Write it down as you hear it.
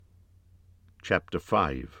Chapter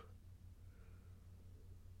 5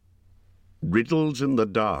 Riddles in the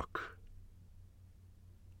Dark.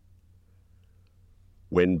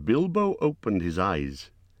 When Bilbo opened his eyes,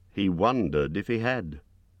 he wondered if he had,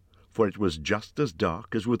 for it was just as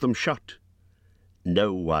dark as with them shut.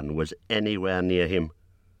 No one was anywhere near him.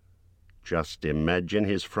 Just imagine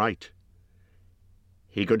his fright.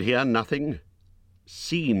 He could hear nothing,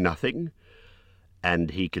 see nothing,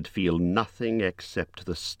 and he could feel nothing except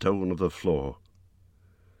the stone of the floor.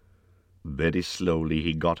 Very slowly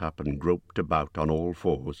he got up and groped about on all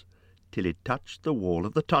fours, till he touched the wall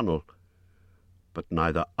of the tunnel. But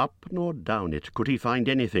neither up nor down it could he find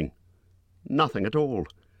anything. Nothing at all.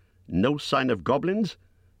 No sign of goblins,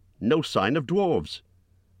 no sign of dwarves.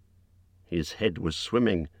 His head was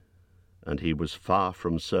swimming, and he was far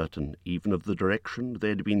from certain even of the direction they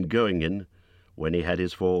had been going in when he had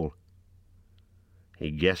his fall. He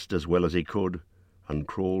guessed as well as he could, and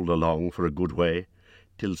crawled along for a good way,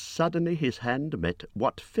 till suddenly his hand met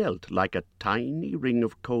what felt like a tiny ring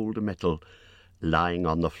of cold metal lying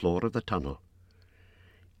on the floor of the tunnel.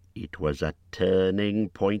 It was a turning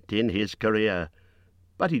point in his career,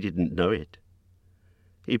 but he didn't know it.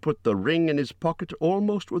 He put the ring in his pocket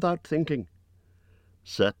almost without thinking.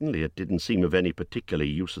 Certainly it didn't seem of any particular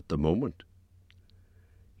use at the moment.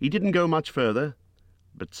 He didn't go much further,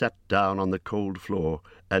 but sat down on the cold floor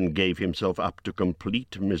and gave himself up to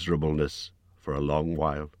complete miserableness for a long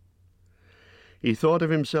while. He thought of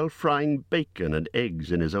himself frying bacon and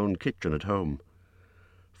eggs in his own kitchen at home,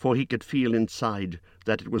 for he could feel inside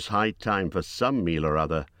that it was high time for some meal or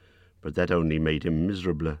other, but that only made him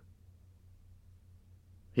miserabler.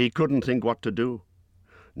 He couldn't think what to do,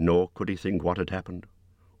 nor could he think what had happened,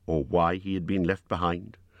 or why he had been left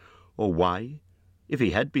behind, or why, if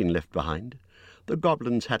he had been left behind, the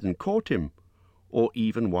goblins hadn't caught him, or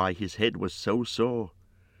even why his head was so sore.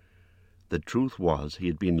 The truth was he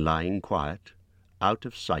had been lying quiet, out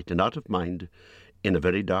of sight and out of mind, in a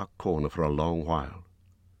very dark corner for a long while.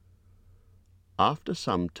 After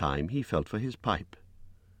some time he felt for his pipe.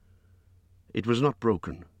 It was not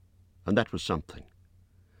broken, and that was something.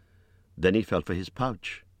 Then he felt for his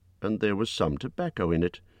pouch, and there was some tobacco in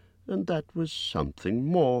it, and that was something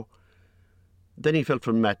more. Then he felt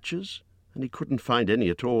for matches, and he couldn't find any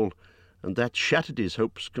at all, and that shattered his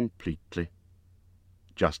hopes completely.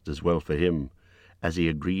 Just as well for him, as he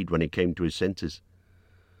agreed when he came to his senses.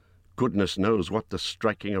 Goodness knows what the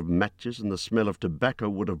striking of matches and the smell of tobacco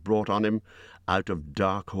would have brought on him out of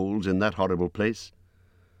dark holes in that horrible place.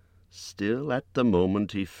 Still, at the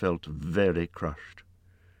moment he felt very crushed.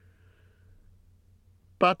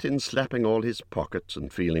 But in slapping all his pockets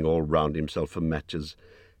and feeling all round himself for matches,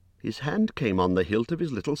 his hand came on the hilt of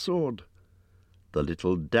his little sword, the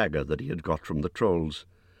little dagger that he had got from the trolls,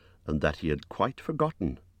 and that he had quite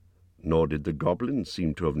forgotten, nor did the goblins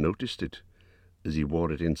seem to have noticed it, as he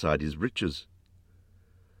wore it inside his breeches.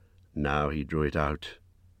 Now he drew it out.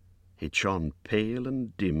 It shone pale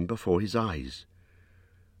and dim before his eyes.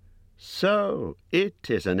 So it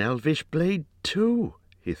is an elvish blade too,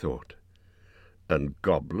 he thought, and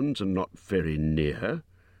goblins are not very near,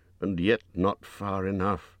 and yet not far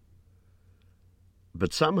enough.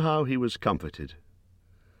 But somehow he was comforted.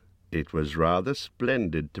 It was rather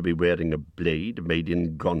splendid to be wearing a blade made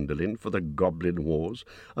in Gondolin for the goblin wars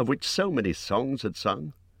of which so many songs had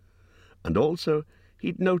sung, and also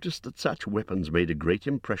he'd noticed that such weapons made a great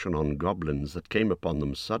impression on goblins that came upon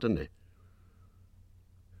them suddenly.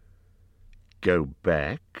 Go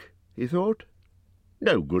back, he thought?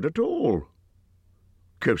 No good at all.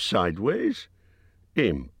 Go sideways?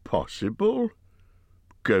 Impossible.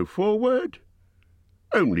 Go forward?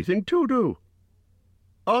 Only thing to do.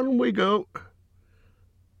 On we go.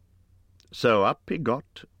 So up he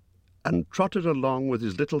got, and trotted along with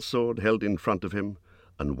his little sword held in front of him,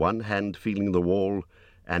 and one hand feeling the wall,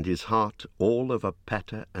 and his heart all of a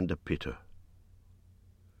patter and a pitter.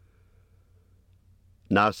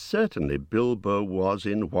 Now certainly Bilbo was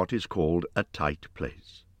in what is called a tight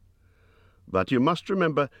place. But you must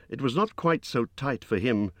remember it was not quite so tight for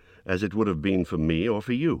him as it would have been for me or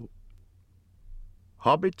for you.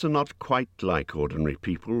 Hobbits are not quite like ordinary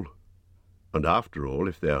people, and after all,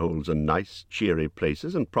 if their holes are nice, cheery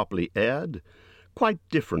places and properly aired, quite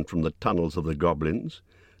different from the tunnels of the goblins,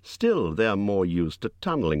 still they are more used to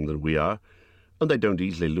tunnelling than we are, and they don't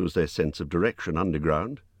easily lose their sense of direction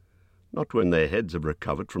underground, not when their heads have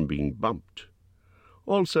recovered from being bumped.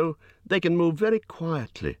 Also, they can move very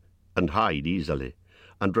quietly and hide easily,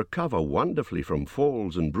 and recover wonderfully from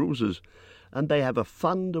falls and bruises, and they have a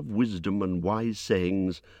fund of wisdom and wise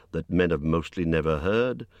sayings that men have mostly never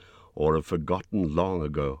heard or have forgotten long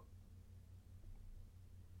ago.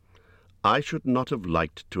 I should not have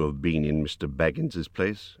liked to have been in Mr. Baggins's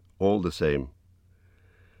place, all the same.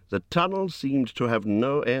 The tunnel seemed to have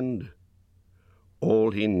no end.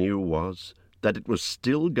 All he knew was that it was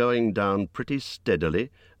still going down pretty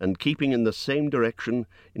steadily and keeping in the same direction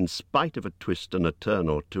in spite of a twist and a turn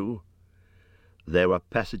or two. There were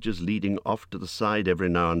passages leading off to the side every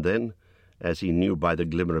now and then, as he knew by the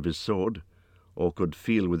glimmer of his sword, or could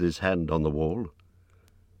feel with his hand on the wall.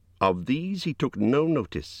 Of these he took no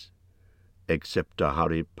notice, except to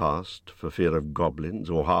hurry past for fear of goblins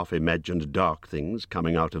or half-imagined dark things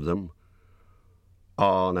coming out of them.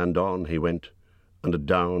 On and on he went, and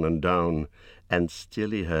down, and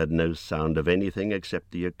still he heard no sound of anything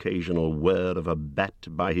except the occasional whir of a bat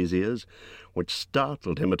by his ears, which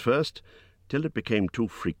startled him at first, till it became too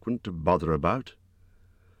frequent to bother about.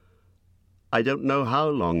 I don't know how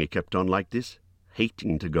long he kept on like this,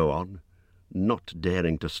 hating to go on, not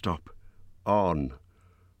daring to stop, on,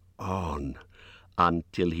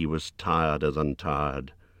 until he was tireder than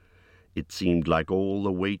tired. It seemed like all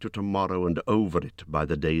the way to tomorrow and over it by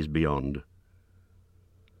the days beyond.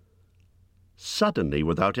 Suddenly,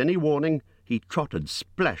 without any warning, he trotted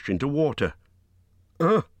splash into water.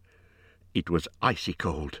 It was icy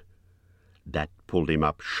cold. That pulled him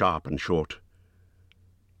up sharp and short.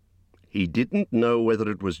 He didn't know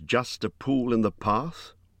whether it was just a pool in the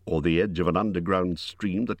path, or the edge of an underground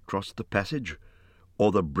stream that crossed the passage,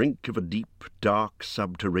 or the brink of a deep, dark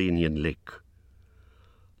subterranean lake.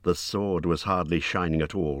 The sword was hardly shining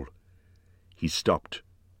at all. He stopped,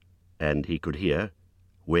 and he could hear,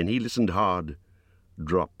 when he listened hard,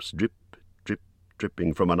 drops drip, drip,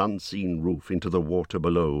 dripping from an unseen roof into the water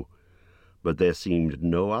below, but there seemed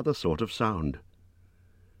no other sort of sound.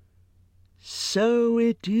 So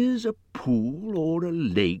it is a pool or a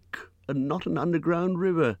lake, and not an underground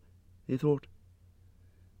river, he thought.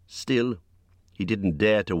 Still, he didn't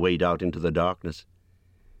dare to wade out into the darkness.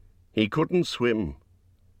 He couldn't swim,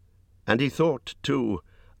 and he thought, too,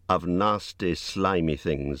 of nasty, slimy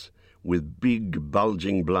things, with big,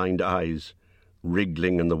 bulging blind eyes,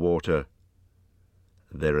 wriggling in the water.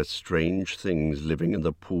 There are strange things living in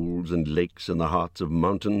the pools and lakes in the hearts of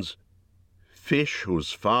mountains. Fish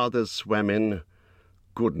whose fathers swam in,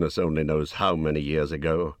 goodness only knows how many years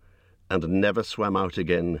ago, and never swam out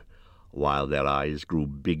again, while their eyes grew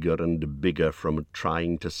bigger and bigger from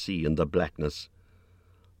trying to see in the blackness.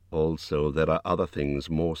 Also there are other things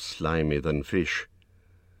more slimy than fish.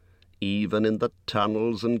 Even in the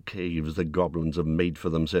tunnels and caves the goblins have made for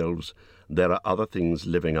themselves, there are other things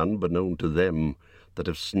living unbeknown to them that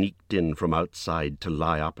have sneaked in from outside to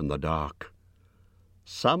lie up in the dark.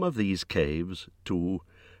 Some of these caves, too,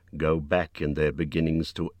 go back in their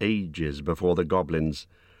beginnings to ages before the goblins,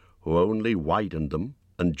 who only widened them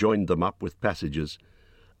and joined them up with passages,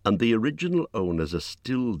 and the original owners are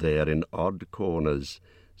still there in odd corners,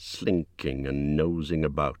 slinking and nosing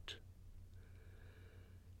about.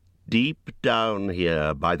 Deep down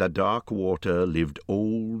here by the dark water lived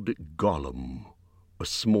old Gollum, a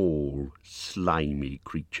small, slimy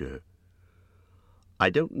creature. I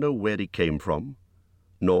don't know where he came from,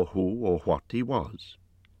 nor who or what he was.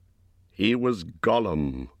 He was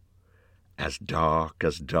Gollum, as dark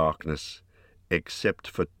as darkness, except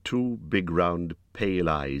for two big round pale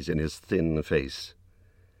eyes in his thin face.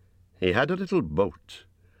 He had a little boat,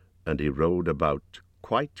 and he rowed about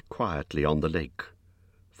quite quietly on the lake,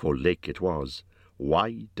 for lake it was,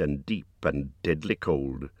 wide and deep and deadly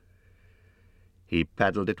cold. He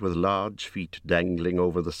paddled it with large feet dangling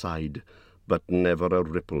over the side, but never a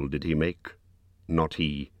ripple did he make, not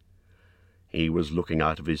he. He was looking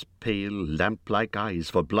out of his pale, lamp-like eyes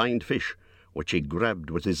for blind fish, which he grabbed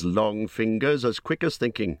with his long fingers as quick as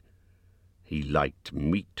thinking. He liked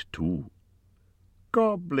meat, too.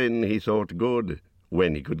 Goblin, he thought, good,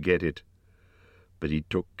 when he could get it. But he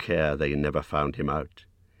took care they never found him out.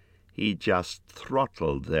 He just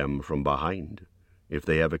throttled them from behind, if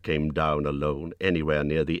they ever came down alone anywhere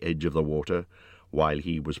near the edge of the water while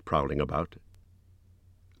he was prowling about.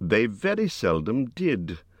 They very seldom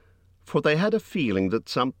did, for they had a feeling that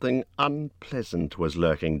something unpleasant was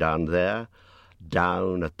lurking down there,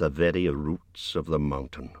 down at the very roots of the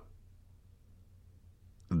mountain.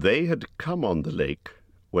 They had come on the lake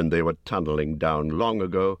when they were tunneling down long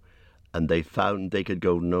ago, and they found they could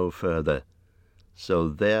go no further. So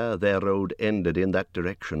there their road ended in that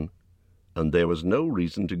direction, and there was no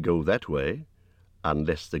reason to go that way,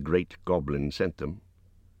 unless the great goblin sent them.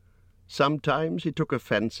 Sometimes he took a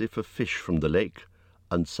fancy for fish from the lake,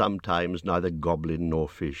 and sometimes neither goblin nor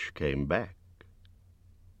fish came back.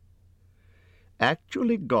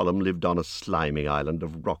 Actually, Gollum lived on a slimy island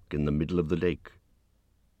of rock in the middle of the lake.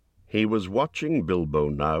 He was watching Bilbo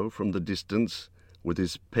now from the distance, with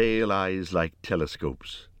his pale eyes like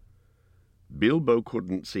telescopes. Bilbo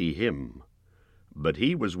couldn't see him, but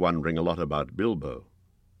he was wondering a lot about Bilbo,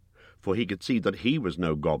 for he could see that he was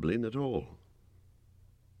no goblin at all.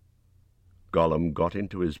 Gollum got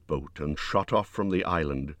into his boat and shot off from the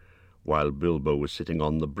island, while Bilbo was sitting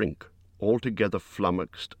on the brink, altogether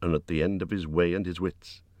flummoxed and at the end of his way and his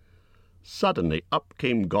wits. Suddenly up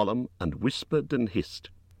came Gollum and whispered and hissed.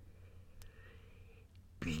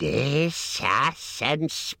 "Bless us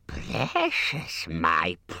and precious,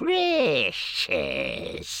 my precious.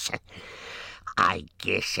 I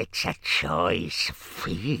guess it's a choice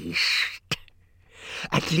feast.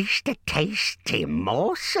 At least a tasty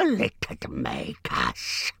morsel it'd make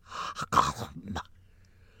us. Gollum."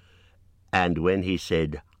 And when he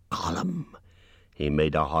said Gollum, he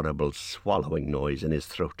made a horrible swallowing noise in his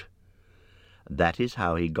throat. That is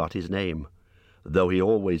how he got his name, though he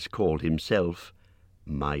always called himself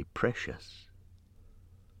my precious.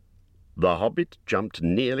 The Hobbit jumped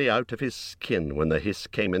nearly out of his skin when the hiss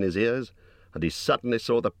came in his ears, and he suddenly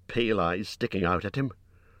saw the pale eyes sticking out at him.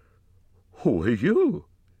 "Who are you?"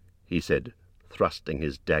 he said, thrusting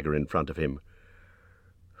his dagger in front of him.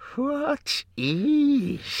 "What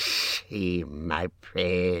is he, my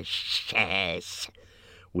precious?"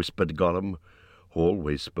 whispered Gollum, who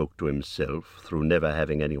always spoke to himself through never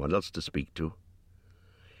having anyone else to speak to.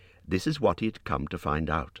 This is what he had come to find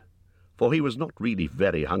out, for he was not really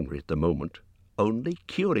very hungry at the moment, only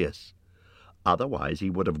curious. Otherwise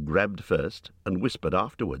he would have grabbed first and whispered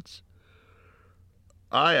afterwards.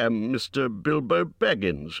 "I am Mr. Bilbo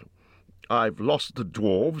Baggins. I've lost the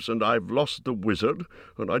dwarves, and I've lost the wizard,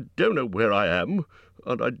 and I don't know where I am,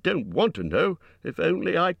 and I don't want to know, if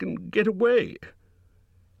only I can get away."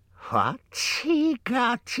 "What's he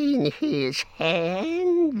got in his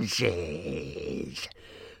hands?"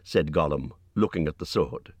 said Gollum, looking at the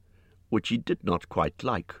sword, which he did not quite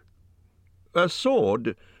like. "A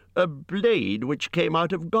sword, a blade which came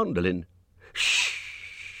out of Gondolin."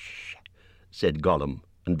 "Shh!" said Gollum,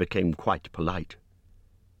 and became quite polite.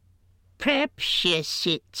 "Perhaps you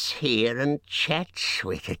sits here and chats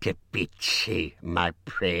with it a bit, my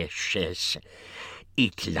precious.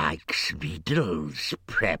 It likes riddles,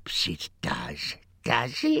 perhaps it does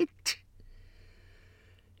it?"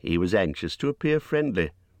 He was anxious to appear friendly,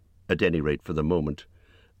 at any rate for the moment,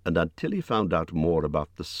 and until he found out more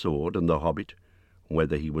about the sword and the Hobbit,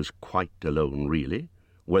 whether he was quite alone really,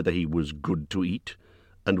 whether he was good to eat,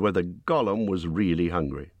 and whether Gollum was really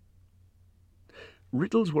hungry.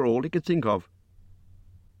 Riddles were all he could think of.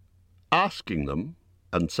 Asking them,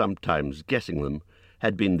 and sometimes guessing them,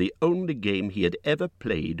 had been the only game he had ever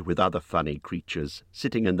played with other funny creatures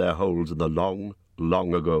sitting in their holes in the long,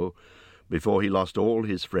 long ago, before he lost all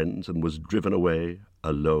his friends and was driven away,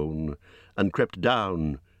 alone, and crept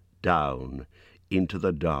down, down, into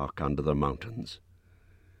the dark under the mountains.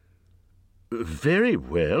 "Very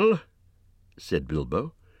well," said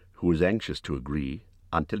Bilbo, who was anxious to agree,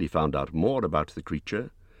 until he found out more about the creature,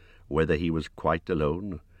 whether he was quite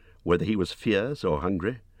alone, whether he was fierce or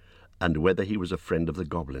hungry, and whether he was a friend of the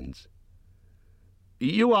goblins.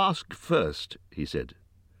 "You ask first," he said,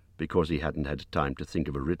 because he hadn't had time to think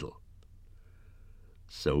of a riddle.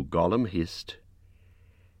 So Gollum hissed,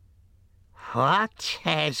 "What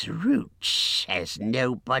has roots as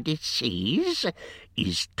nobody sees,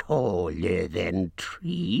 is taller than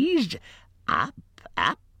trees, up,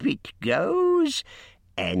 up it goes,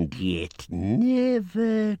 and yet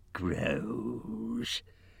never grows?"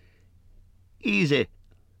 "Easy,"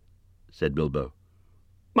 said Bilbo.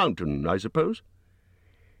 "Mountain, I suppose."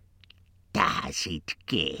 "Does it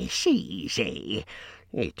guess easy?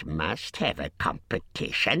 It must have a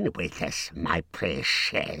competition with us, my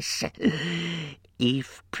precious.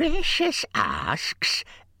 If precious asks,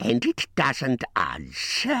 and it doesn't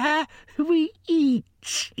answer, we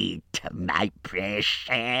eat it, my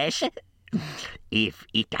precious. If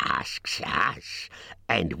it asks us,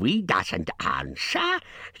 and we doesn't answer,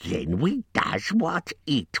 then we does what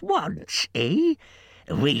it wants, eh?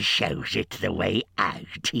 We shows it the way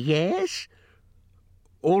out, yes?"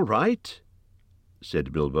 "All right,"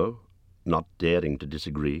 said Bilbo, not daring to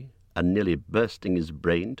disagree, and nearly bursting his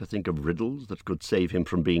brain to think of riddles that could save him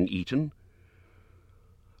from being eaten.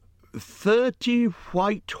 30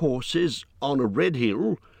 white horses on a red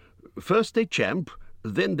hill. First they champ,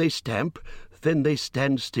 then they stamp, then they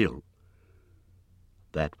stand still.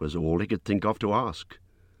 That was all he could think of to ask.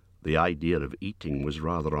 The idea of eating was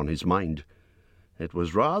rather on his mind. It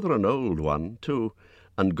was rather an old one, too,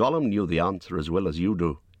 and Gollum knew the answer as well as you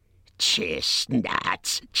do.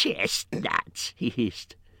 "Chestnuts, chestnuts," he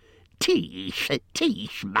hissed.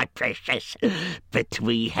 teeth, my precious, but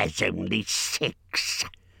we has only 6.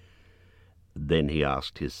 Then he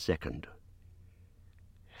asked his second.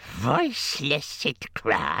 Voiceless it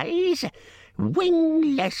cries,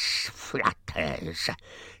 wingless flutters,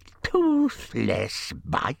 toothless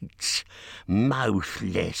bites,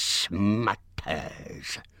 mouthless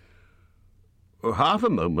mutters. Half a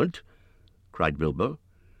moment, cried Bilbo,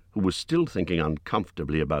 who was still thinking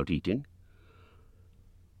uncomfortably about eating.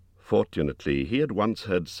 Fortunately, he had once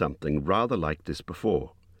heard something rather like this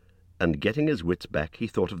before, and getting his wits back, he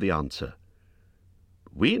thought of the answer.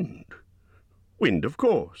 Wind? Wind, of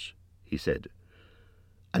course, he said,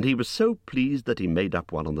 and he was so pleased that he made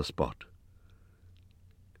up one on the spot.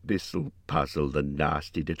 This'll puzzle the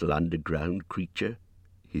nasty little underground creature,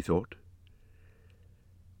 he thought.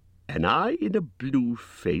 An eye in a blue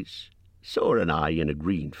face saw an eye in a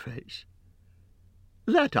green face.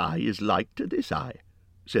 That eye is like to this eye,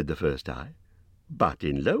 said the first eye, but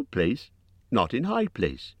in low place, not in high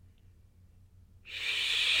place.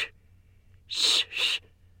 Shh, shh, shh,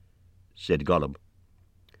 said Gollum.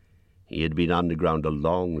 He had been underground a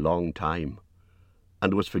long, long time,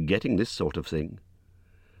 and was forgetting this sort of thing.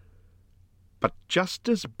 But just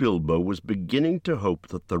as Bilbo was beginning to hope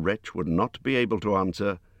that the wretch would not be able to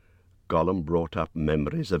answer, Gollum brought up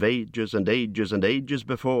memories of ages and ages and ages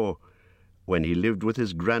before, when he lived with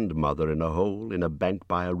his grandmother in a hole in a bank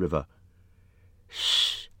by a river.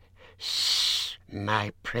 Shh, shh,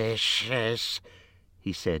 my precious,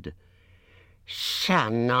 he said.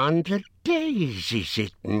 Sun on the daisies,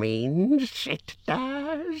 it means, it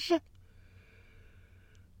does.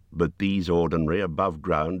 But these ordinary,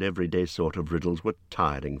 above-ground, everyday sort of riddles were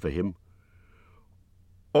tiring for him.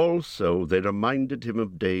 Also, they reminded him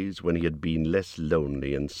of days when he had been less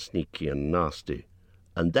lonely and sneaky and nasty,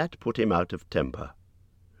 and that put him out of temper.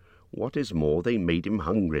 What is more, they made him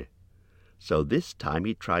hungry, so this time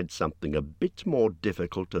he tried something a bit more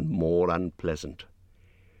difficult and more unpleasant.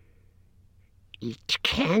 It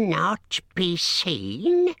cannot be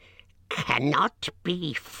seen, cannot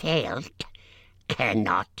be felt,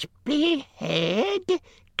 cannot be heard,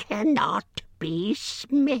 cannot be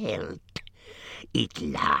smelt. It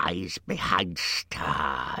lies behind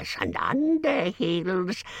stars and under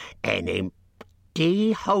hills, and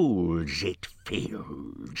empty holes it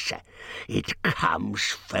fills. It comes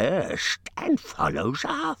first and follows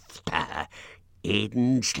after,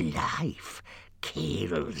 ends life,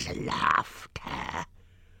 kills laughter.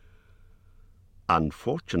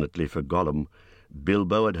 Unfortunately for Gollum,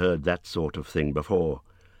 Bilbo had heard that sort of thing before,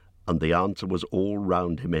 and the answer was all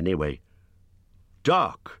round him anyway.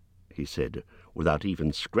 Dark, he said, without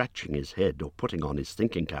even scratching his head or putting on his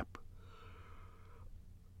thinking cap.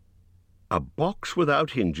 A box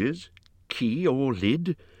without hinges, key or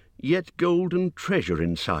lid, yet golden treasure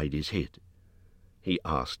inside is hid, he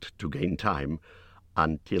asked to gain time,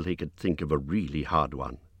 until he could think of a really hard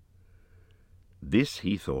one. This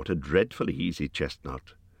he thought a dreadfully easy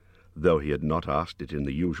chestnut, though he had not asked it in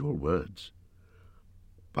the usual words.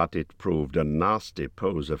 But it proved a nasty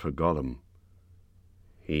poser for Gollum.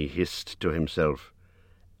 He hissed to himself,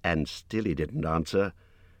 and still he didn't answer.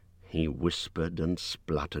 He whispered and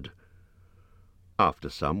spluttered. After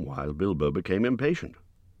some while Bilbo became impatient.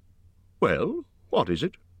 Well, what is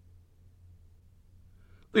it?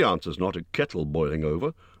 The answer's not a kettle boiling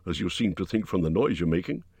over, as you seem to think from the noise you're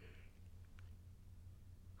making.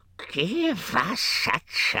 Give us a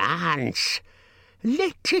chance.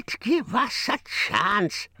 Let it give us a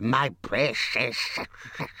chance, my precious.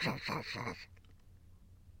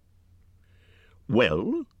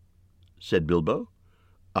 Well, said Bilbo,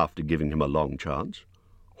 after giving him a long chance,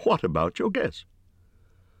 what about your guess?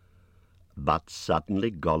 But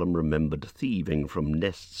suddenly Gollum remembered thieving from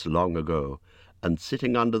nests long ago, and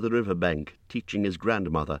sitting under the river bank, teaching his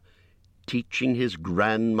grandmother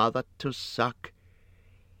to suck.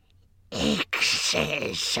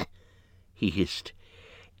 Eggs, he hissed.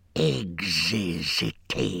 Eggs it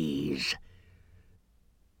is.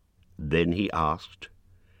 Then he asked,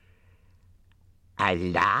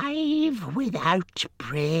 Alive without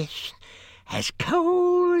breath, as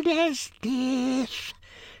cold as death,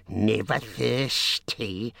 never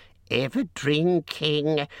thirsty, ever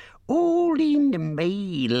drinking, all in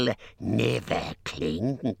meal, never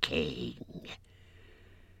clinking.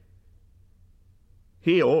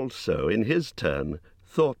 He also, in his turn,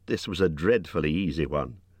 thought this was a dreadfully easy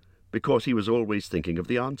one, because he was always thinking of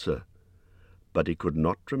the answer. But he could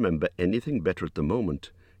not remember anything better at the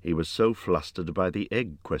moment. He was so flustered by the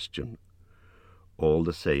egg question. All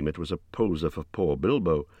the same, it was a poser for poor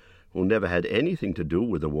Bilbo, who never had anything to do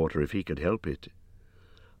with the water if he could help it.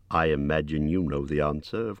 I imagine you know the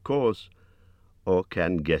answer, of course, or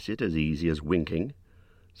can guess it as easy as winking,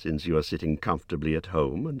 since you are sitting comfortably at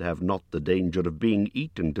home and have not the danger of being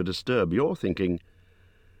eaten to disturb your thinking.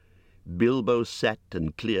 Bilbo sat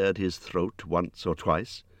and cleared his throat once or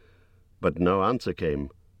twice, but no answer came.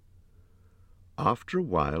 After a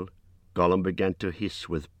while, Gollum began to hiss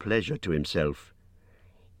with pleasure to himself.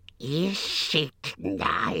 "Is it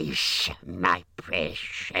nice, my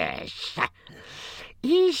precious?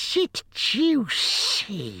 Is it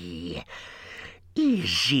juicy?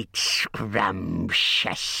 Is it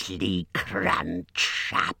scrumptiously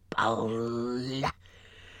crunchable?"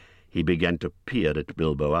 He began to peer at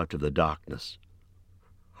Bilbo out of the darkness.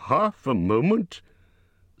 "Half a moment,"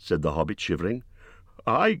 said the Hobbit, shivering.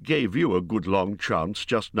 "I gave you a good long chance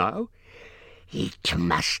just now." "It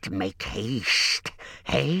must make haste,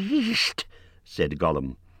 haste," said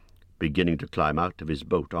Gollum, beginning to climb out of his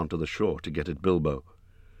boat onto the shore to get at Bilbo.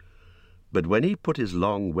 But when he put his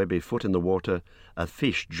long webby foot in the water, a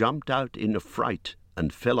fish jumped out in a fright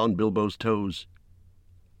and fell on Bilbo's toes.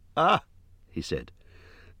 "Ah," he said,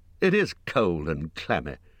 "it is cold and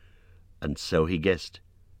clammy." And so he guessed.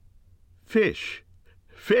 "Fish,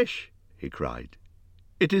 fish," he cried.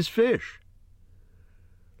 "It is fish."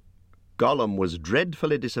 Gollum was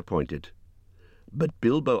dreadfully disappointed, but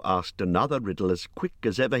Bilbo asked another riddle as quick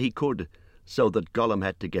as ever he could, so that Gollum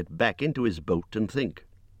had to get back into his boat and think.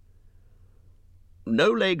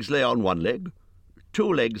 "No legs lay on one leg,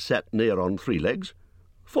 2 legs sat near on 3 legs,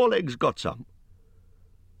 4 legs got some."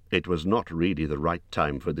 It was not really the right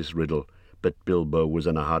time for this riddle, but Bilbo was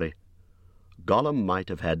in a hurry. Gollum might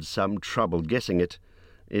have had some trouble guessing it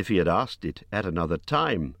if he had asked it at another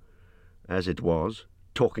time. As it was,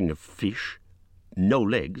 talking of fish, no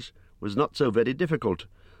legs, was not so very difficult,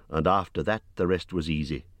 and after that the rest was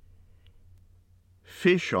easy.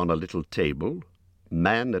 Fish on a little table,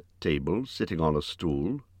 man at table sitting on a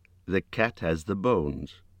stool, the cat has the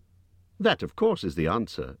bones. That, of course, is the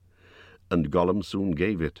answer, and Gollum soon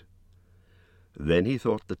gave it. Then he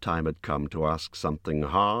thought the time had come to ask something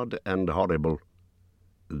hard and horrible.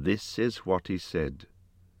 This is what he said.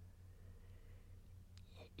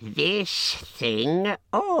 "This thing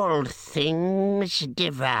all things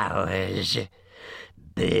devours,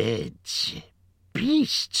 birds,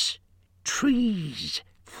 beasts, trees,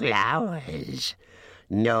 flowers,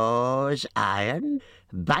 gnaws iron,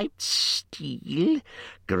 bites steel,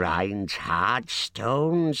 grinds hard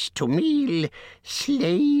stones to meal,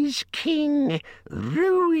 slays king,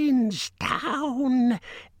 ruins town,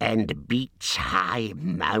 and beats high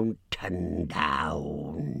mountain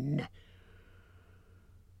down."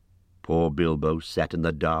 Poor Bilbo sat in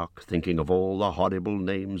the dark, thinking of all the horrible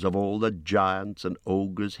names of all the giants and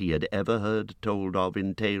ogres he had ever heard told of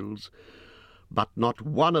in tales, but not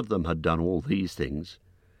one of them had done all these things.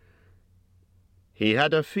 He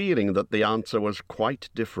had a feeling that the answer was quite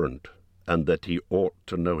different, and that he ought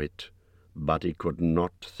to know it, but he could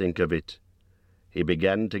not think of it. He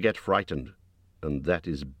began to get frightened, and that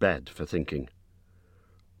is bad for thinking.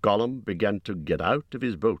 Gollum began to get out of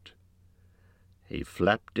his boat. He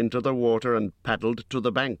flapped into the water and paddled to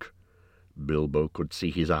the bank. Bilbo could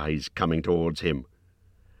see his eyes coming towards him.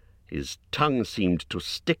 His tongue seemed to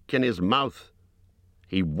stick in his mouth.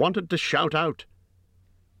 He wanted to shout out,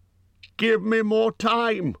 "Give me more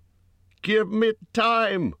time! Give me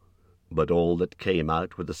time!" But all that came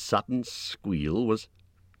out with a sudden squeal was,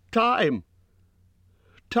 "Time!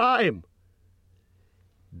 Time!"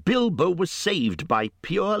 Bilbo was saved by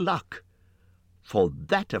pure luck, for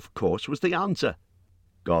that, of course, was the answer.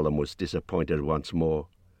 Gollum was disappointed once more,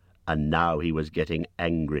 and now he was getting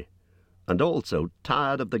angry, and also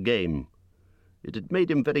tired of the game. It had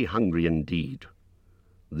made him very hungry indeed.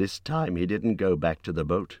 This time he didn't go back to the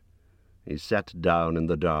boat. He sat down in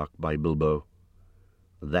the dark by Bilbo.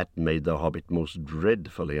 That made the Hobbit most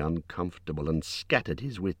dreadfully uncomfortable and scattered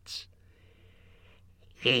his wits.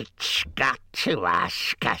 "It's got to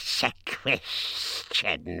ask us a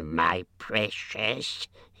question, my precious.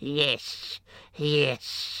 Yes,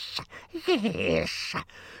 yes, yes.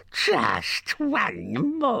 Just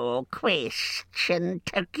one more question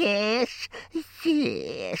to guess.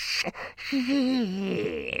 Yes,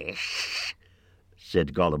 yes,"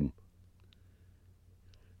 said Gollum.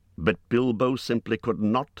 But Bilbo simply could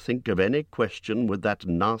not think of any question with that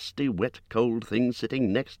nasty, wet, cold thing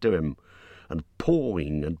sitting next to him, and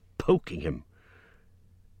pawing and poking him.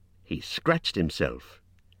 He scratched himself.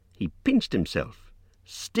 He pinched himself.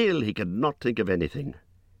 Still he could not think of anything.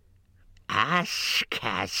 "Ask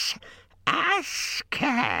us, ask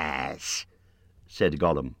us," said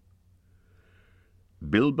Gollum.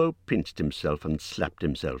 Bilbo pinched himself and slapped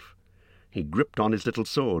himself. He gripped on his little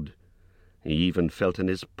sword. He even felt in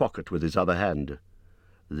his pocket with his other hand.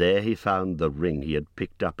 There he found the ring he had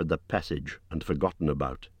picked up in the passage and forgotten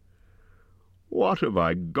about. "What have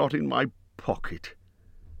I got in my pocket?"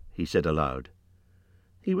 he said aloud.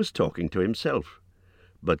 He was talking to himself,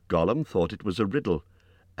 but Gollum thought it was a riddle,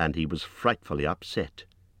 and he was frightfully upset.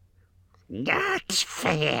 "Not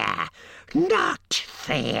fair, not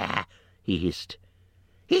fair," he hissed.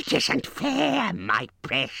 "It isn't fair, my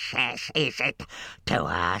precious, is it, to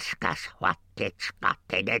ask us what it's got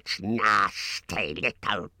in its nasty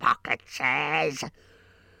little pocketses?"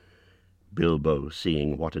 Bilbo,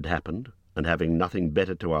 seeing what had happened, and having nothing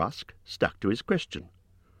better to ask, stuck to his question.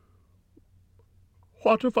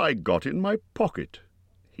 "What have I got in my pocket?"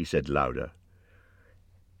 he said louder.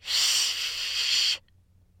 "Shh!"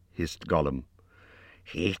 hissed Gollum.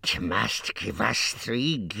 "It must give us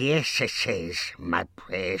 3 guesses, my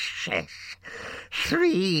precious.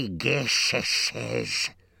 3 guesses."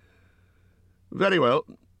 "Very well,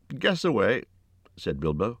 guess away," said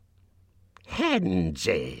Bilbo.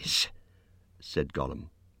 "Handses," said Gollum.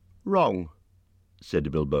 "Wrong,"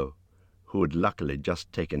 said Bilbo, who had luckily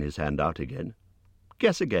just taken his hand out again.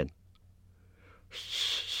 "Guess again."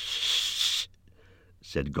 "Shh!"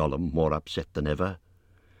 said Gollum, more upset than ever.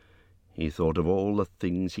 He thought of all the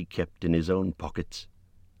things he kept in his own pockets: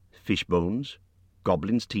 fish bones,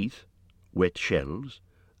 goblins' teeth, wet shells,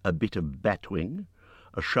 a bit of bat-wing,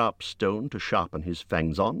 a sharp stone to sharpen his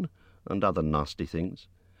fangs on, and other nasty things.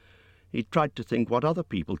 He tried to think what other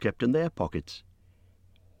people kept in their pockets.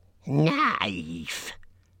 "Knife,"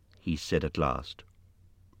 he said at last.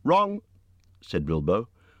 "Wrong," said Bilbo,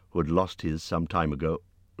 who had lost his some time ago.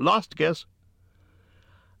 "Last guess."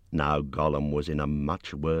 Now Gollum was in a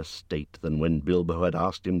much worse state than when Bilbo had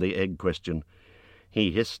asked him the egg question.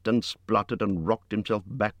 He hissed and spluttered and rocked himself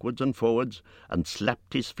backwards and forwards, and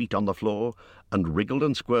slapped his feet on the floor, and wriggled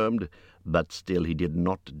and squirmed, but still he did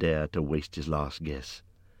not dare to waste his last guess.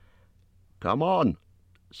 "Come on,"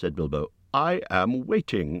 said Bilbo. "I am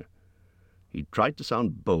waiting." He tried to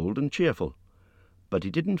sound bold and cheerful, but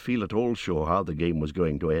he didn't feel at all sure how the game was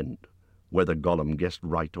going to end, whether Gollum guessed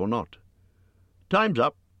right or not. "Time's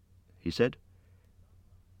up," he said.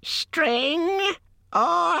 "String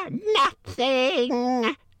or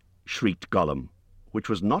nothing," shrieked Gollum, which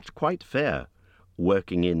was not quite fair,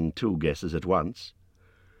 working in 2 guesses at once.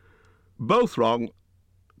 "Both wrong,"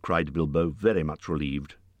 cried Bilbo, very much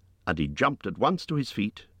relieved, and he jumped at once to his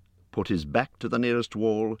feet, put his back to the nearest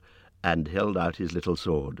wall, and held out his little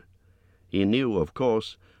sword. He knew, of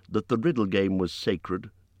course, that the riddle game was sacred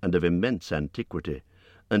and of immense antiquity,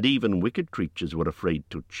 and even wicked creatures were afraid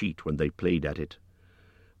to cheat when they played at it.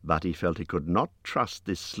 But he felt he could not trust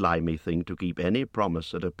this slimy thing to keep any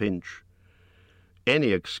promise at a pinch.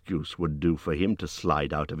 Any excuse would do for him to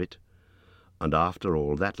slide out of it. And after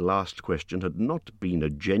all, that last question had not been a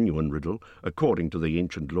genuine riddle, according to the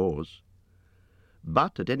ancient laws.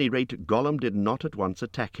 But at any rate Gollum did not at once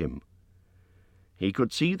attack him. He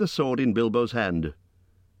could see the sword in Bilbo's hand.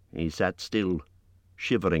 He sat still,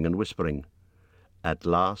 shivering and whispering. At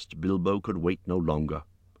last Bilbo could wait no longer.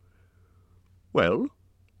 "Well,"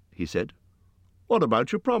 he said, "what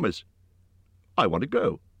about your promise? I want to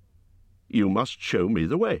go. You must show me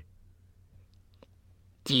the way."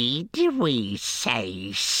 "Did we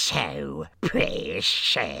say so,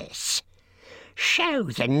 precious? Show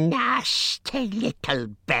the nasty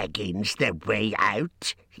little Baggins the way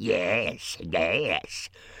out? Yes, yes.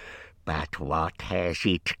 But what has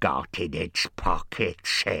it got in its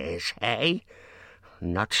pockets, eh?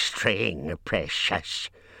 Not string, precious,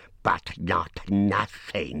 but not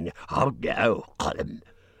nothing. Oh, no, Gollum."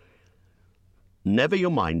 "Never you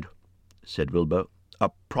mind," said Bilbo. "A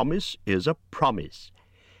promise is a promise."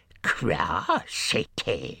 "Cross it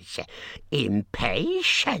is.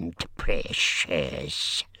 Impatient,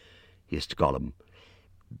 precious," hissed Gollum.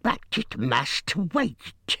 "But it must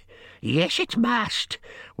wait. Yes, it must.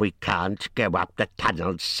 We can't go up the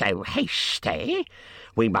tunnel so hasty.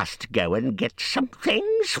 We must go and get some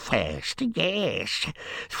things first, yes,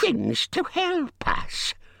 things to help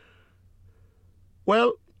us."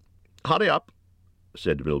 "Well, hurry up,"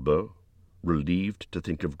 said Bilbo, relieved to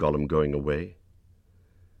think of Gollum going away.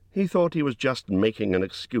 He thought he was just making an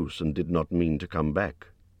excuse and did not mean to come back.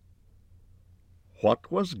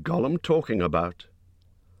 What was Gollum talking about?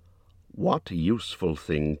 What useful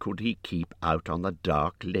thing could he keep out on the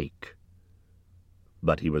dark lake?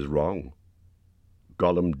 But he was wrong.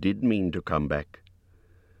 Gollum did mean to come back.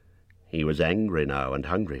 He was angry now and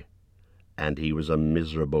hungry, and he was a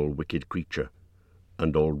miserable, wicked creature,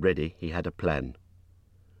 and already he had a plan.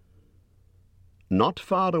 Not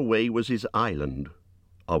far away was his island,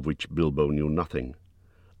 of which Bilbo knew nothing,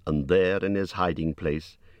 and there in his hiding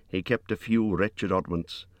place he kept a few wretched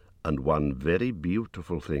oddments, and one very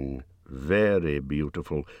beautiful thing, very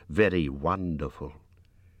beautiful, very wonderful.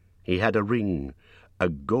 He had a ring, a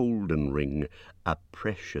golden ring, a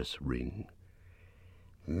precious ring.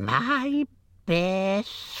 "My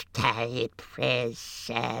birthday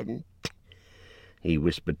present," he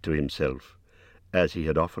whispered to himself, as he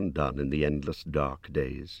had often done in the endless dark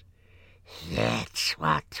days. "That's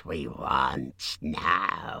what we want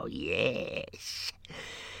now, yes.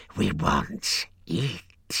 We want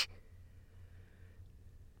it."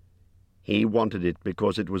 He wanted it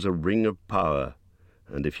because it was a ring of power,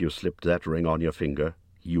 and if you slipped that ring on your finger,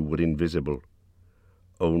 you were invisible.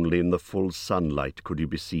 Only in the full sunlight could you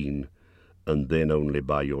be seen, and then only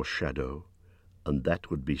by your shadow, and that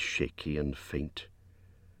would be shaky and faint.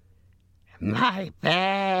 "My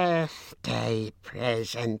birthday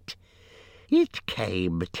present. It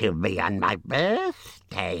came to me on my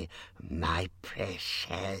birthday, my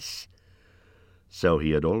precious." So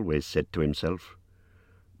he had always said to himself.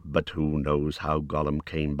 But who knows how Gollum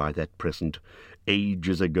came by that present,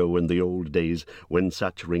 ages ago in the old days when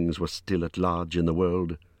such rings were still at large in the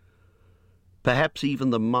world? Perhaps even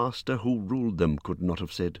the master who ruled them could not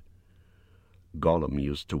have said. Gollum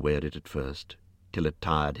used to wear it at first, till it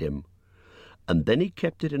tired him, and then he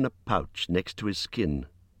kept it in a pouch next to his skin,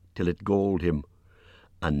 till it galled him,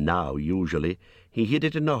 and now usually he hid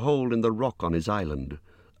it in a hole in the rock on his island,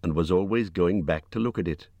 and was always going back to look at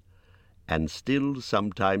it. And still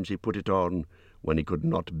sometimes he put it on when he could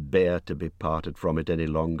not bear to be parted from it any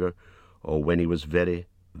longer, or when he was very,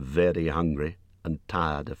 very hungry and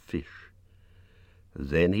tired of fish.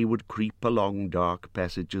 Then he would creep along dark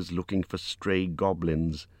passages looking for stray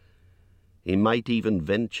goblins. He might even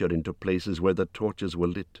venture into places where the torches were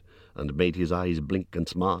lit and made his eyes blink and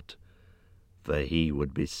smart, for he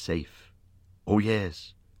would be safe. Oh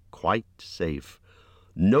yes, quite safe.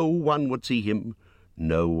 No one would see him,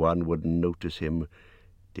 no one would notice him,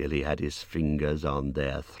 till he had his fingers on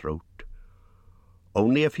their throat.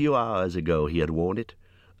 Only a few hours ago he had worn it,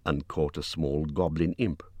 and caught a small goblin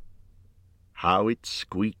imp. How it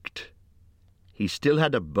squeaked! He still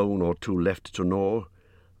had a bone or two left to gnaw,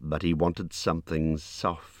 but he wanted something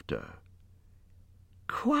softer.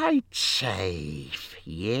 "Quite safe,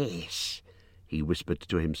 yes," he whispered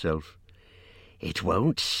to himself. "It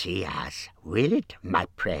won't see us, will it, my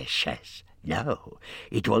precious? No,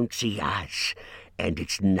 it won't see us, and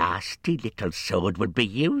its nasty little sword would be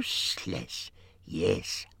useless.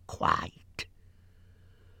 Yes, quite."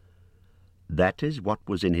 That is what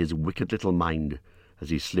was in his wicked little mind as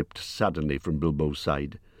he slipped suddenly from Bilbo's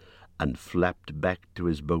side and flapped back to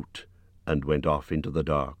his boat and went off into the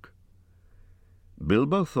dark.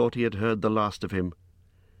 Bilbo thought he had heard the last of him.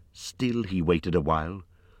 Still he waited a while,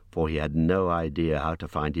 for he had no idea how to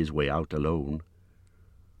find his way out alone.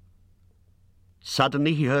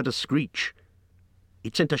 Suddenly he heard a screech.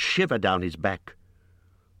 It sent a shiver down his back.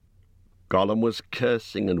 Gollum was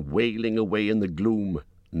cursing and wailing away in the gloom,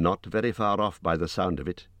 not very far off by the sound of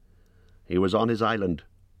it. He was on his island,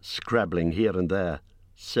 scrabbling here and there,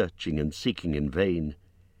 searching and seeking in vain.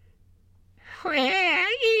 "Where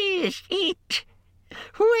is it?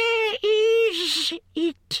 Where is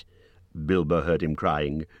it?" Bilbo heard him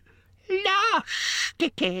crying. "Lost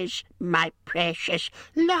it is, my precious,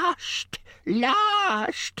 lost,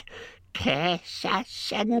 lost. Curse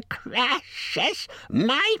us and crash us,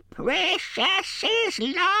 my precious is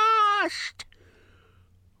lost."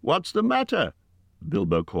 "What's the matter?"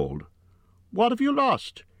 Bilbo called. "What have you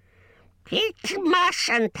lost?" "It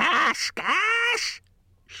mustn't ask us,"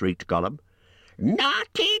 shrieked Gollum. "Not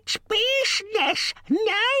its business.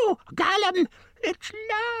 No, Gollum, it's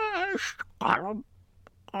lost. Gollum,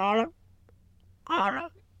 Gollum,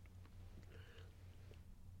 Gollum."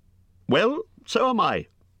 "Well, so am I,"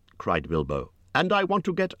 cried Bilbo, "and I want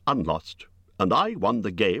to get unlost. And I won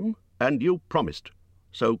the game, and you promised.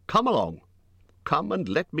 So come along. Come and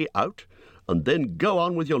let me out, and then go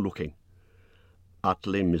on with your looking."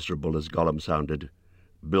 Utterly miserable as Gollum sounded,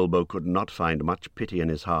 Bilbo could not find much pity in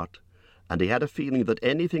his heart, and he had a feeling that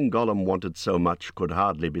anything Gollum wanted so much could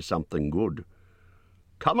hardly be something good.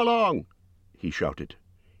 "Come along," he shouted.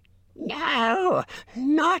 "No,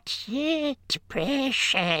 not yet,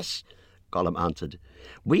 precious," Gollum answered.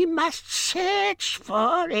 "We must search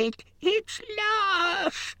for it. It's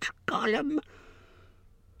lost, Gollum."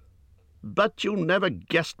 "But you never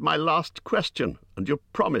guessed my last question, and you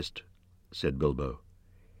promised," said Bilbo.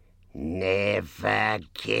 "Never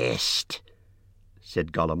guessed,"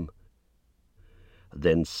 said Gollum.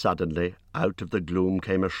 Then suddenly out of the gloom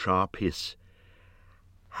came a sharp hiss.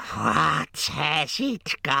 What has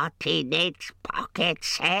it got in its pocket,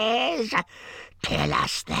 says? Tell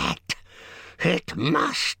us that. It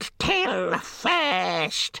must tell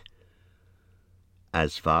first.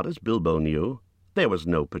 As far as Bilbo knew, there was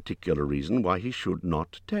no particular reason why he should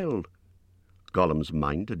not tell. Gollum's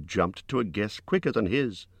mind had jumped to a guess quicker than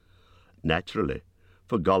his. Naturally,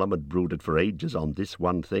 for Gollum had brooded for ages on this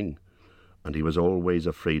one thing, and he was always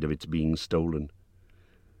afraid of its being stolen.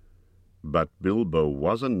 But Bilbo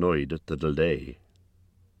was annoyed at the delay.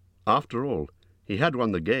 After all, he had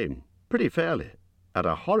won the game, pretty fairly, at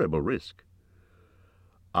a horrible risk.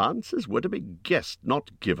 Answers were to be guessed,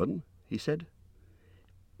 not given, he said.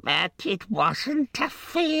 But it wasn't a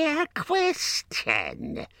fair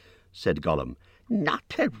question, said Gollum.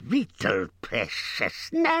 Not a riddle, precious,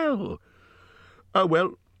 no.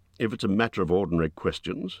 Well, if it's a matter of ordinary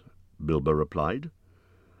questions, Bilbo replied,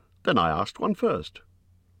 then I asked one first.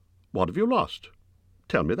 What have you lost?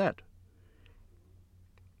 Tell me that.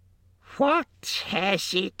 What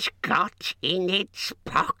has it got in its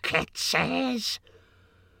pocket, says?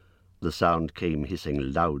 The sound came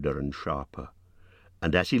hissing louder and sharper,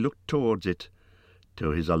 and as he looked towards it, to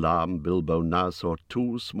his alarm Bilbo now saw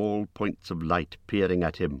two small points of light peering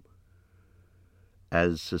at him.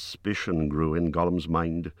 As suspicion grew in Gollum's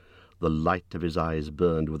mind, the light of his eyes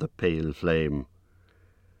burned with a pale flame.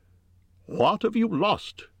 "What have you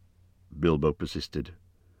lost?" Bilbo persisted.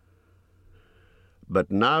 But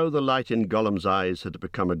now the light in Gollum's eyes had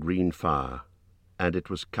become a green fire, and it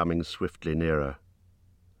was coming swiftly nearer.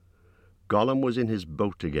 Gollum was in his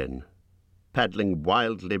boat again, paddling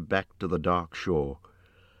wildly back to the dark shore,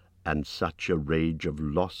 and such a rage of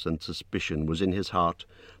loss and suspicion was in his heart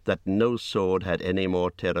that no sword had any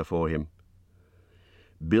more terror for him.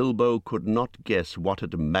 Bilbo could not guess what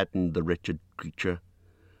had maddened the wretched creature,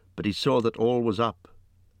 but he saw that all was up,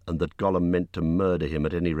 and that Gollum meant to murder him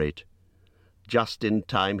at any rate. Just in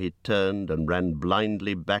time he turned and ran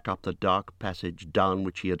blindly back up the dark passage down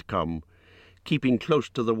which he had come, keeping close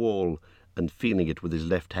to the wall and feeling it with his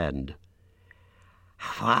left hand.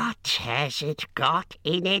 What has it got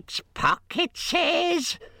in its pocket,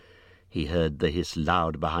 says? He heard the hiss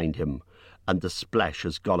loud behind him, and the splash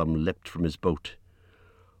as Gollum leapt from his boat.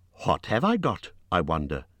 What have I got, I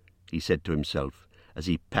wonder? He said to himself, as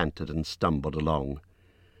he panted and stumbled along.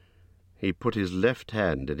 He put his left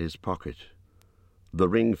hand in his pocket. The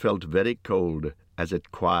ring felt very cold as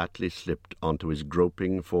it quietly slipped onto his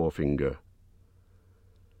groping forefinger.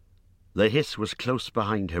 The hiss was close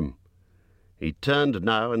behind him. He turned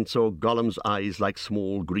now and saw Gollum's eyes like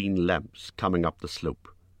small green lamps coming up the slope.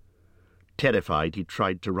 Terrified, he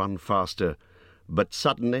tried to run faster, but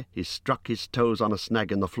suddenly he struck his toes on a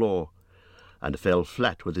snag in the floor and fell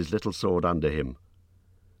flat with his little sword under him.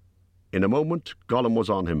 In a moment Gollum was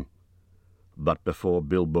on him, but before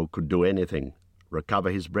Bilbo could do anything,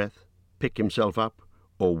 recover his breath, pick himself up,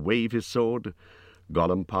 or wave his sword,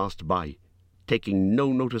 Gollum passed by, taking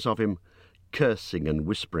no notice of him, cursing and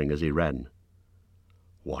whispering as he ran.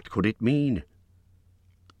 What could it mean?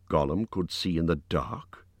 Gollum could see in the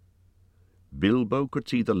dark. Bilbo could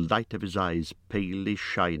see the light of his eyes palely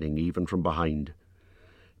shining even from behind.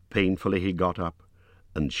 Painfully he got up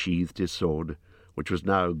and sheathed his sword, which was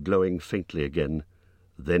now glowing faintly again.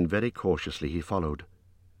 Then very cautiously he followed.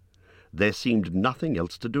 There seemed nothing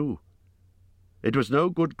else to do. It was no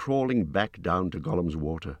good crawling back down to Gollum's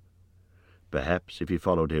water. Perhaps if he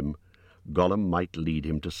followed him, Gollum might lead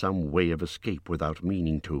him to some way of escape without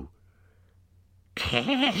meaning to.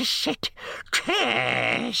 Curse it!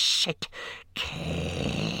 Curse it!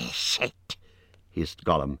 Curse it! Hissed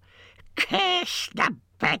Gollum. Curse the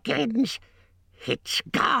Baggins! It's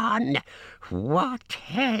gone. What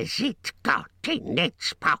has it got in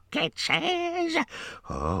its pocket, says?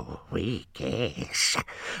 Oh, we guess,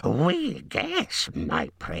 my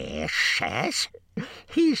precious.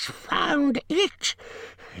 He's found it.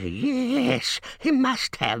 Yes, he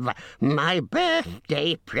must have my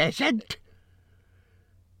birthday present.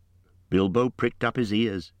 Bilbo pricked up his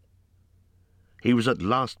ears. He was at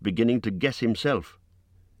last beginning to guess himself.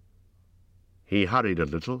 He hurried a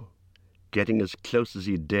little, getting as close as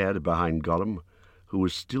he dared behind Gollum, who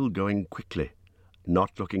was still going quickly,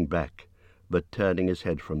 not looking back, but turning his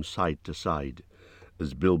head from side to side,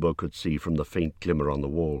 as Bilbo could see from the faint glimmer on the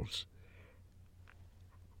walls.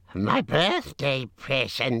 My birthday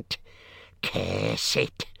present. Curse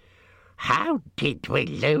it! How did we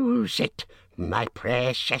lose it, my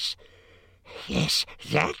precious? Yes,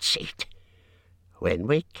 that's it. When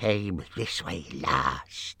we came this way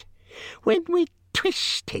last, when we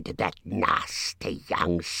twisted that nasty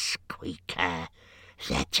young squeaker.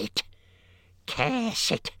 That's it.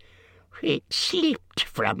 Curse it. It slipped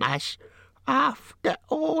from us after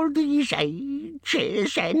all these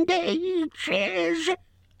ages and ages.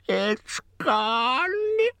 It's gone.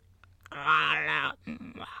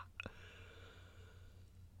 Gollum.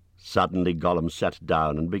 Suddenly Gollum sat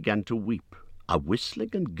down and began to weep, a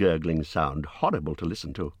whistling and gurgling sound horrible to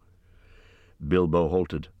listen to. Bilbo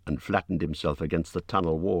halted and flattened himself against the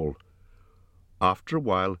tunnel wall. After a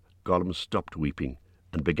while, Gollum stopped weeping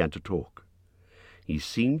and began to talk. He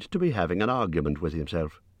seemed to be having an argument with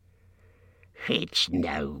himself. It's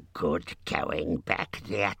no good going back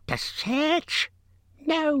there to search.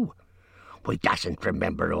 No, we doesn't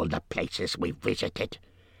remember all the places we visited,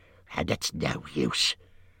 and it's no use.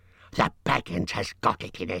 The Baggins has got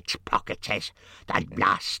it in its pocket, says. The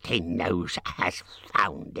nasty nose has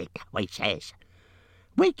found it, we says.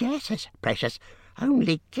 We guesses, precious,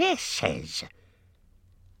 only guesses.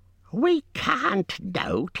 We can't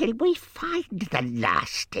know till we find the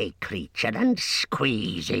nasty creature and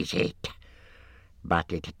squeezes it.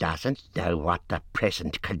 But it doesn't know what the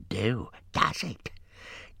present can do, does it?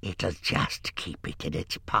 It'll just keep it in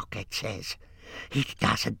its pocket, says. It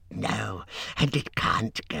doesn't know, and it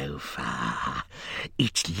can't go far.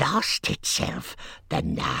 It's lost itself, the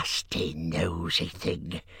nasty, nosy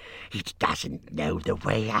thing. It doesn't know the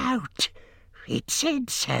way out. It said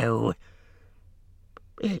so.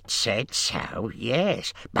 It said so,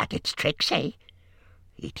 yes, but it's tricksy.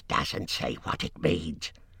 It doesn't say what it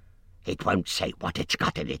means. It won't say what it's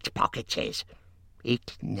got in its pocket, says.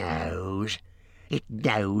 It knows. It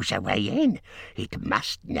knows a way in. It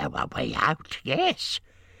must know a way out, yes.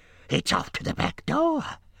 It's off to the back door.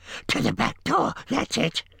 To the back door, that's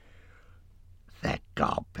it. The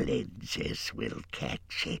goblins will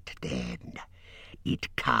catch it then.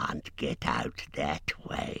 It can't get out that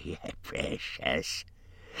way, precious.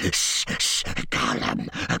 Gollum,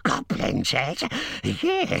 Goblin says.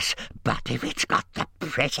 Yes, but if it's got the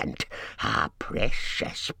present, our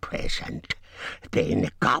precious present, then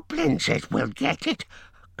goblins will get it.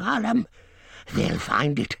 Gollum, they'll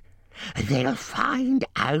find it. They'll find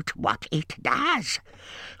out what it does.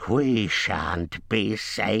 We shan't be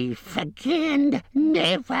safe again,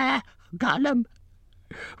 never, Gollum.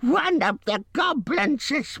 One of the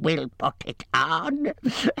goblins will put it on,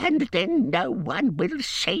 and then no one will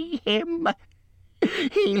see him.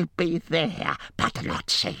 He'll be there, but not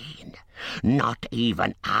seen. Not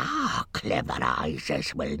even our clever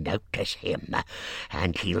eyes will notice him,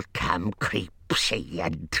 and he'll come creepsy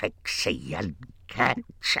and tricksy and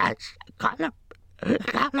catch us. Gollum,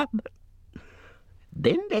 Gollum.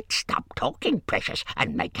 Then let's stop talking, precious,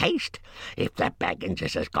 and make haste. If the Baggins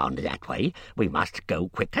has gone that way, we must go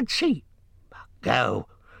quick and see. Go.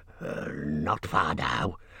 Not far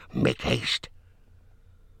now. Make haste.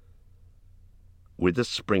 With a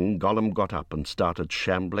spring, Gollum got up and started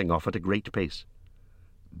shambling off at a great pace.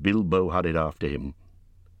 Bilbo hurried after him,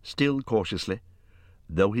 still cautiously,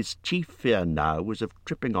 though his chief fear now was of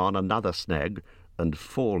tripping on another snag and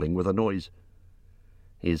falling with a noise.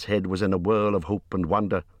 His head was in a whirl of hope and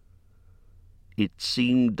wonder. It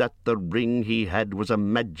seemed that the ring he had was a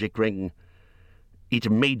magic ring.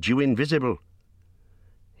 It made you invisible.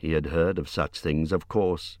 He had heard of such things, of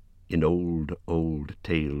course, in old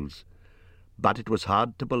tales, but it was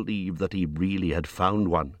hard to believe that he really had found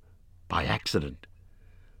one, by accident.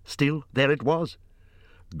 Still, there it was.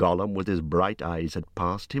 Gollum with his bright eyes had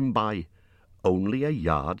passed him by, only a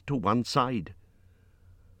yard to one side.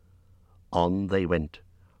 On they went,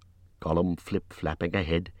 Gollum flip-flapping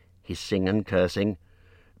ahead, hissing and cursing,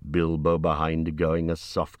 Bilbo behind going as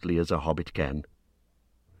softly as a hobbit can.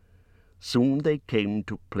 Soon they came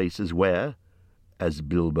to places where, as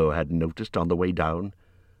Bilbo had noticed on the way down,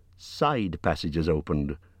 side passages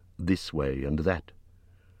opened, this way and that.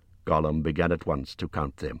 Gollum began at once to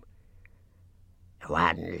count them.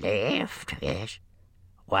 1 left, yes.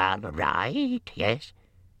 1 right, yes.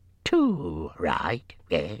 2 right,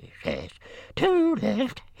 yes, yes. 2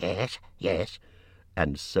 left, yes, yes.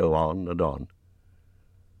 And so on and on.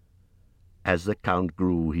 As the count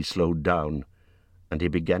grew, he slowed down, and he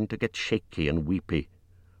began to get shaky and weepy,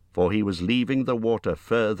 for he was leaving the water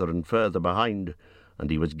further and further behind,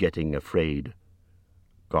 and he was getting afraid.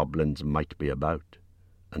 Goblins might be about,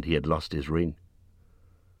 and he had lost his ring.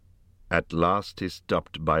 At last he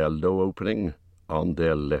stopped by a low opening on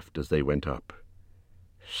their left as they went up.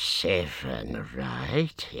 7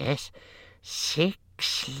 right, yes. 6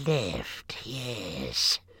 left,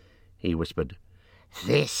 yes, he whispered.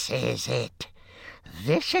 This is it.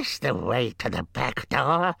 This is the way to the back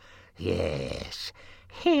door. Yes,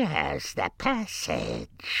 here's the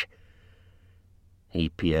passage. He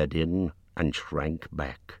peered in and shrank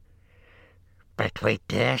back. But we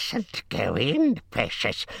dursn't go in,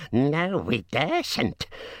 precious. No, we dursn't.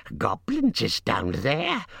 Goblins is down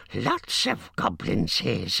there. Lots of goblins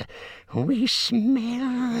is. We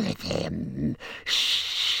smell them.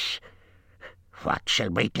 Shh. What shall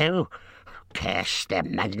we do? Curse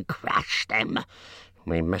them and crush them.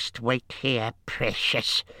 We must wait here,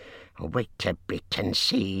 precious. Wait a bit and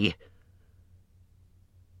see.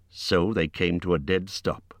 So they came to a dead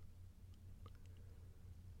stop.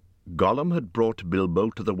 Gollum had brought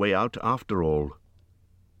Bilbo to the way out after all,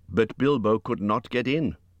 but Bilbo could not get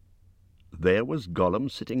in. There was Gollum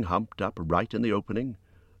sitting humped up right in the opening,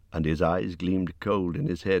 and his eyes gleamed cold in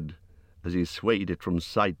his head as he swayed it from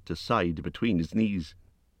side to side between his knees.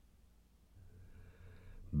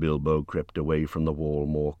 Bilbo crept away from the wall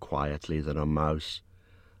more quietly than a mouse,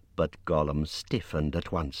 but Gollum stiffened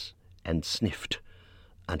at once and sniffed,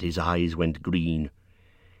 and his eyes went green.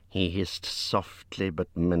 He hissed softly but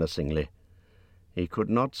menacingly. He could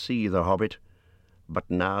not see the Hobbit,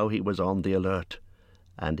 but now he was on the alert,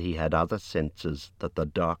 and he had other senses that the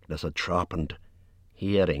darkness had sharpened,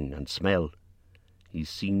 hearing and smell. He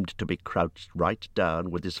seemed to be crouched right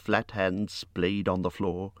down with his flat hands splayed on the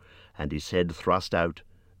floor and his head thrust out,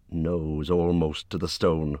 nose almost to the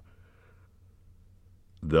stone.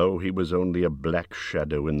 Though he was only a black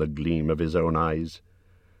shadow in the gleam of his own eyes,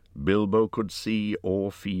 Bilbo could see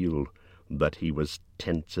or feel that he was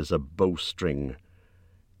tense as a bowstring,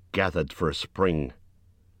 gathered for a spring.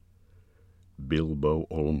 Bilbo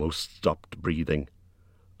almost stopped breathing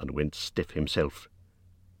and went stiff himself.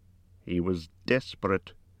 He was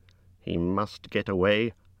desperate. He must get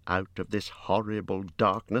away out of this horrible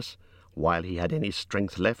darkness while he had any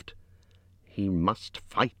strength left. He must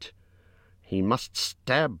fight. He must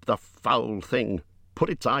stab the foul thing, put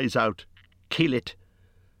its eyes out, kill it.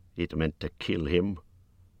 It meant to kill him.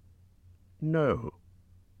 No,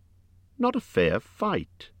 not a fair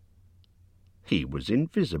fight. He was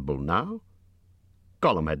invisible now.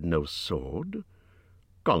 Gollum had no sword.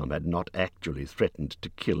 Gollum had not actually threatened to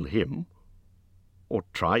kill him, or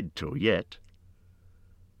tried to yet.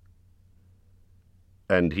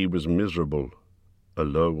 And he was miserable,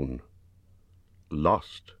 alone,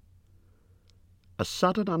 lost. A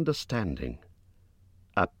sudden understanding,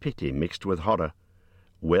 a pity mixed with horror,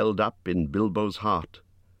 welled up in Bilbo's heart.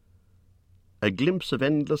 A glimpse of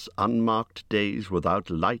endless unmarked days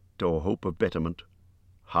without light or hope of betterment,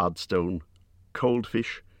 hard stone, cold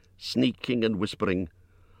fish, sneaking and whispering,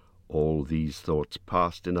 all these thoughts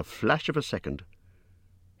passed in a flash of a second.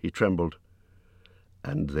 He trembled,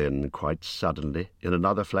 and then, quite suddenly, in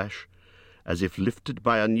another flash, as if lifted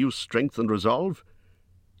by a new strength and resolve,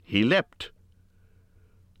 he leapt.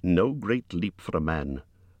 No great leap for a man,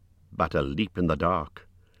 but a leap in the dark.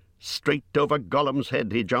 Straight over Gollum's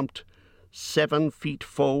head he jumped, 7 feet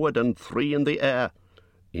forward and 3 in the air.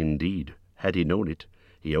 Indeed, had he known it,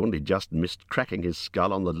 he only just missed cracking his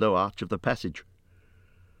skull on the low arch of the passage.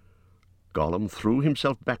 Gollum threw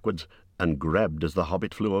himself backwards and grabbed as the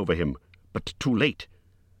Hobbit flew over him, but too late.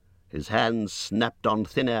 His hands snapped on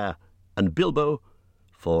thin air, and Bilbo,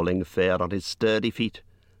 falling fair on his sturdy feet,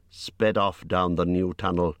 sped off down the new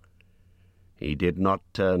tunnel. He did not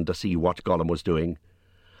turn to see what Gollum was doing.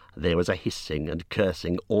 There was a hissing and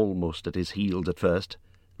cursing almost at his heels at first.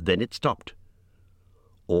 Then it stopped.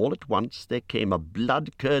 All at once there came a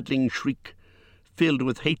blood-curdling shriek, filled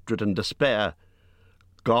with hatred and despair.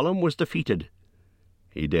 Gollum was defeated.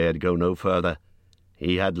 He dared go no further.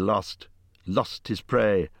 He had lost his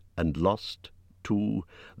prey, and lost, too,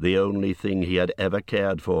 the only thing he had ever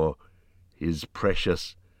cared for, his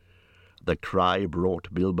precious. The cry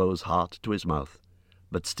brought Bilbo's heart to his mouth,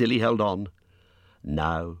 but still he held on.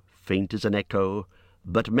 Now, faint as an echo,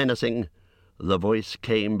 but menacing, the voice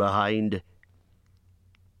came behind.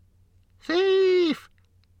 Thief!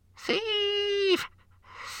 Thief!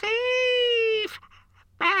 Thief!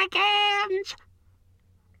 Baggins!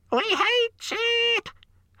 We hate it!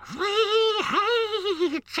 We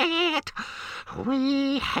hate it!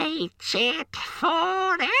 We hate it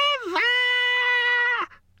forever!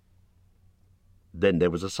 Then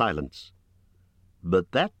there was a silence.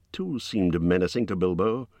 But that, too, seemed menacing to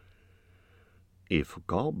Bilbo. If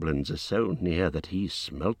goblins are so near that he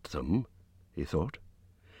smelt them, he thought,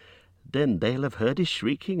 then they'll have heard his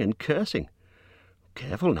shrieking and cursing.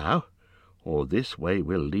 Careful now, or this way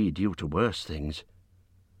will lead you to worse things.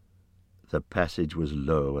 The passage was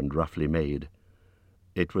low and roughly made.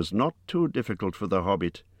 It was not too difficult for the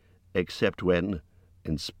Hobbit, except when,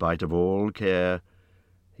 in spite of all care,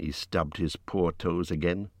 he stubbed his poor toes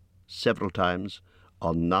again, several times,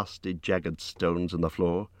 on nasty jagged stones in the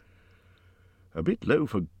floor. A bit low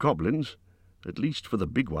for goblins, at least for the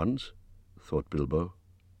big ones, thought Bilbo,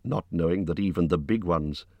 not knowing that even the big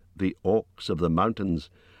ones, the orcs of the mountains,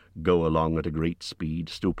 go along at a great speed,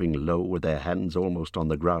 stooping low with their hands almost on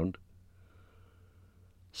the ground.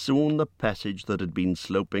 Soon the passage that had been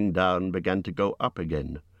sloping down began to go up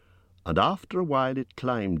again, and after a while it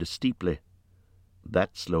climbed steeply.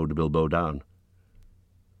 That slowed Bilbo down.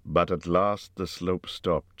 But at last the slope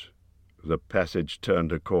stopped. The passage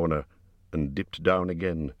turned a corner and dipped down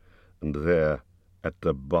again, and there, at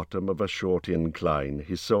the bottom of a short incline,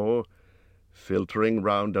 he saw, filtering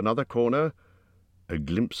round another corner, a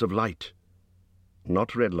glimpse of light.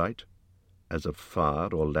 Not red light, as of fire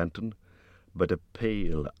or lantern, but a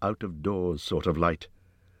pale, out-of-doors sort of light.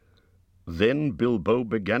 Then Bilbo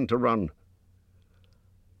began to run.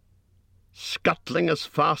 Scuttling as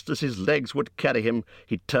fast as his legs would carry him,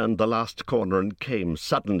 he turned the last corner and came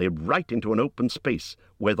suddenly right into an open space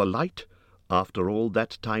where the light, after all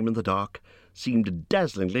that time in the dark, seemed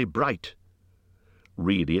dazzlingly bright.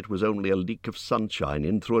 Really, it was only a leak of sunshine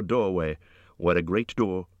in through a doorway where a great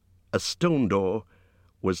door, a stone door,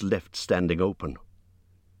 was left standing open.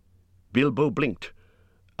 Bilbo blinked,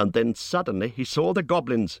 and then suddenly he saw the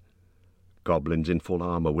goblins. Goblins in full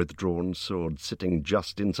armour with drawn swords sitting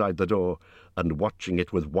just inside the door and watching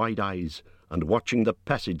it with wide eyes and watching the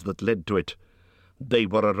passage that led to it. They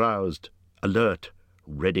were aroused, alert,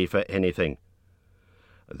 ready for anything.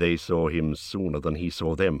 They saw him sooner than he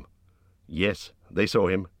saw them. Yes, they saw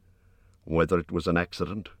him. Whether it was an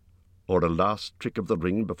accident or a last trick of the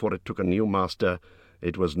ring before it took a new master,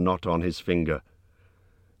 it was not on his finger.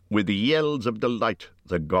 With yells of delight,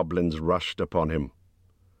 the goblins rushed upon him.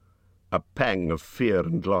 A pang of fear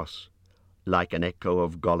and loss, like an echo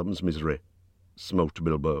of Gollum's misery, smote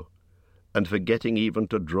Bilbo, and forgetting even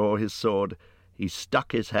to draw his sword, he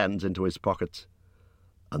stuck his hands into his pockets.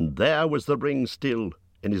 And there was the ring still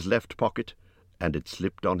in his left pocket, and it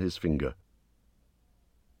slipped on his finger.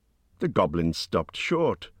 The goblins stopped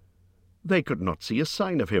short. They could not see a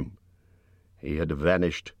sign of him. He had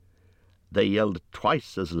vanished. They yelled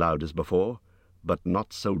twice as loud as before, but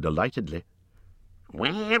not so delightedly.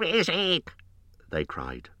 "Where is it?" they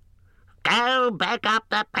cried. "Go back up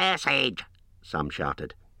the passage," some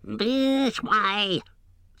shouted. "This way,"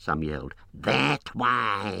 some yelled. "That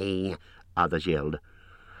way," Others yelled.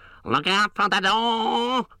 "Look out for the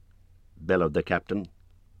door," bellowed the captain.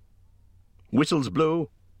 Whistles blew,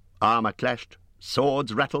 armour clashed,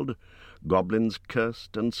 swords rattled, goblins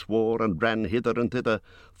cursed and swore and ran hither and thither,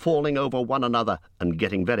 falling over one another and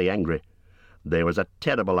getting very angry. There was a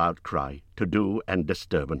terrible outcry, to-do and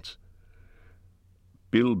disturbance.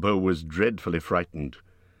 Bilbo was dreadfully frightened,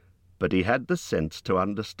 but he had the sense to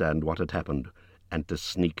understand what had happened and to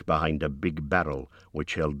sneak behind a big barrel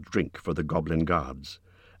which held drink for the goblin guards,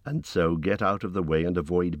 and so get out of the way and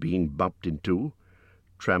avoid being bumped into,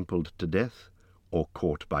 trampled to death, or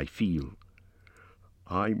caught by feel.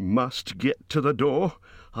 "I must get to the door,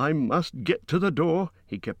 I must get to the door,"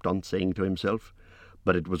 he kept on saying to himself,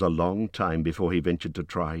 but it was a long time before he ventured to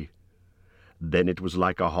try. Then it was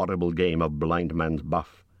like a horrible game of blind man's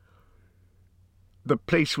buff. The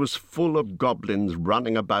place was full of goblins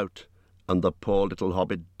running about, and the poor little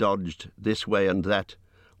hobbit dodged this way and that,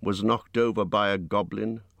 was knocked over by a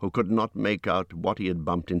goblin who could not make out what he had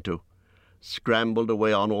bumped into, scrambled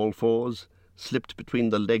away on all fours, slipped between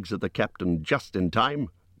the legs of the captain just in time,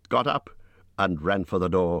 got up, and ran for the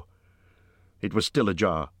door. It was still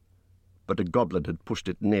ajar, but a goblin had pushed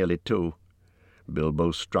it nearly to.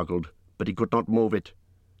 Bilbo struggled, but he could not move it.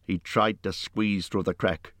 He tried to squeeze through the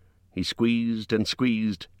crack. He squeezed,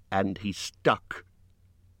 and he stuck.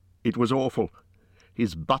 It was awful.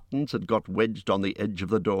 His buttons had got wedged on the edge of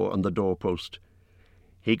the door and the doorpost.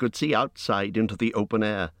 He could see outside into the open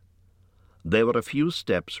air. There were a few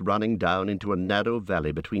steps running down into a narrow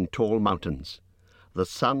valley between tall mountains. The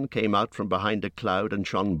sun came out from behind a cloud and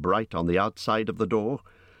shone bright on the outside of the door,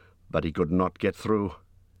 but he could not get through.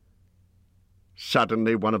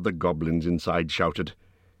 Suddenly one of the goblins inside shouted,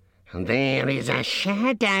 "There is a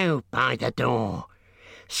shadow by the door.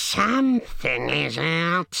 Something is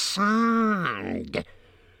outside."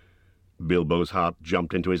 Bilbo's heart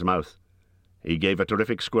jumped into his mouth. He gave a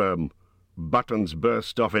terrific squirm. Buttons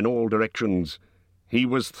burst off in all directions. He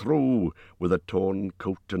was through, with a torn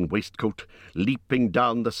coat and waistcoat, leaping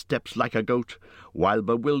down the steps like a goat, while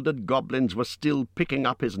bewildered goblins were still picking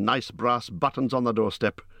up his nice brass buttons on the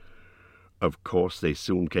doorstep. Of course they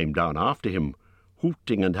soon came down after him,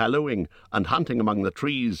 hooting and hallooing and hunting among the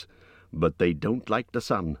trees, but they don't like the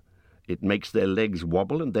sun. It makes their legs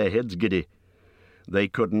wobble and their heads giddy. They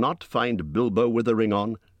could not find Bilbo with the ring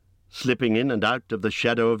on, slipping in and out of the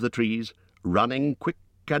shadow of the trees, running quick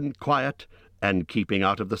and quiet, and keeping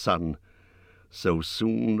out of the sun. So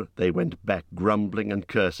soon they went back grumbling and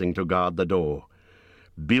cursing to guard the door.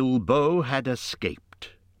 Bilbo had escaped.